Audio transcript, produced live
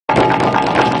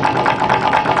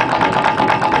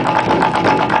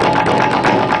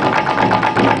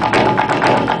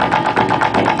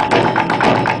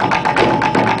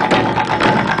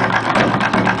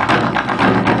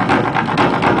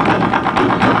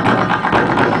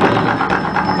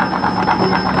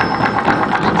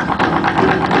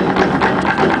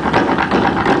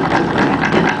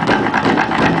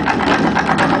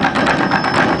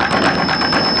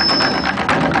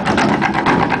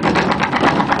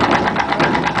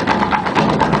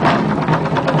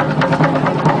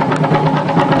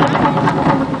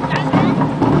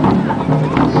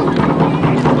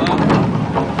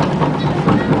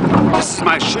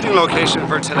location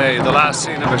for today, the last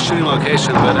scene of a shooting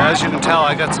location, but as you can tell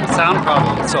I got some sound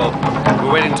problems, so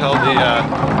we're waiting till the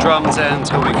drums end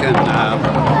so we can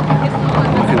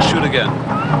shoot again.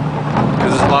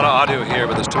 Because there's a lot of audio here,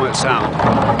 but there's too much sound.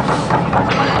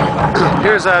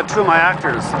 Here's two of my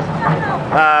actors.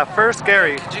 First,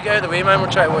 Gary. Could you get out of the way, man?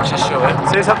 We're trying to watch this show.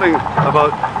 Say something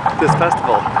about this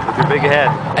festival with your big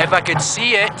head. If I could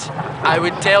see it, I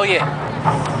would tell you.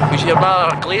 Because you're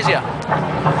my glazier.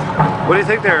 What do you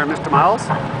think there, Mr. Miles?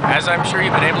 As I'm sure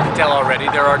you've been able to tell already,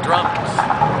 there are drums.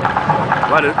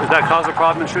 What, does that cause a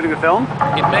problem in shooting a film?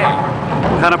 It may.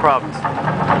 What kind of problems?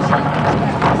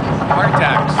 Heart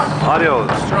attacks. Audio.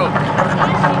 Stroke.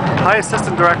 Hi,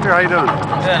 Assistant Director. How you doing?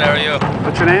 Good, how are you?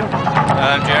 What's your name?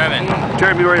 I'm Jeremy.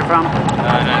 Jeremy, where are you from?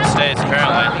 United States,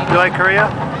 apparently. You like Korea?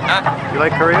 Huh? You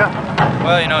like Korea?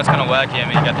 Well, you know, it's kind of wacky. I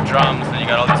mean, you got the drums, and you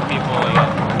got all these people.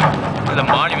 There's a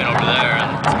monument over there,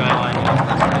 and the skyline.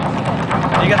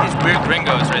 You got these weird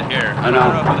gringos right here. I know.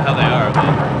 I don't know who the hell they are, but...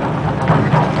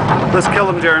 Let's kill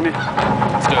them, Jeremy.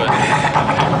 Let's do it.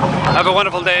 Have a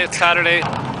wonderful day. It's Saturday.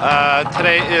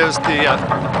 Today is the...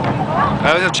 I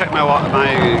always have to check my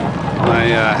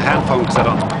hand phone because I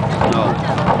don't know.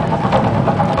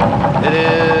 It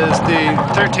is the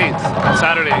 13th,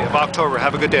 Saturday of October.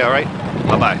 Have a good day, all right?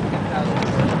 Bye-bye.